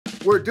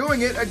We're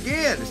doing it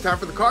again. It's time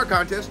for the Car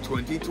Contest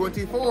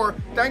 2024,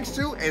 thanks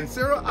to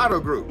Kia Auto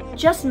Group.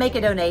 Just make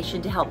a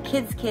donation to help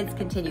Kids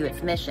continue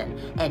its mission,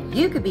 and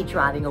you could be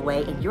driving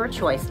away in your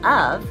choice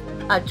of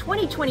a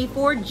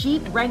 2024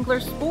 Jeep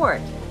Wrangler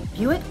Sport,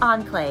 Buick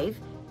Enclave,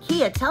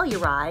 Kia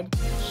Telluride,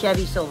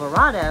 Chevy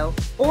Silverado,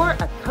 or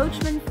a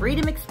Coachmen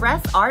Freedom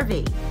Express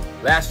RV.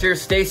 Last year,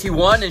 Stacy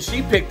won and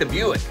she picked the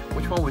Buick.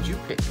 Which one would you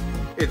pick?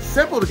 It's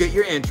simple to get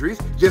your entries.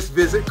 Just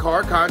visit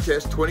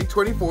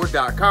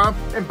carcontest2024.com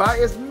and buy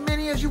as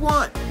many as you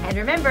want. And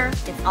remember,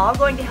 it's all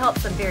going to help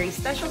some very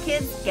special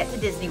kids get to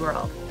Disney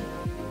World.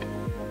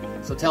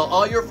 So tell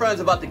all your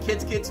friends about the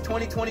Kids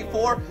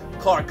 2024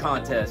 Car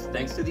Contest,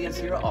 thanks to the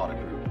Kia Auto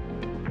Group.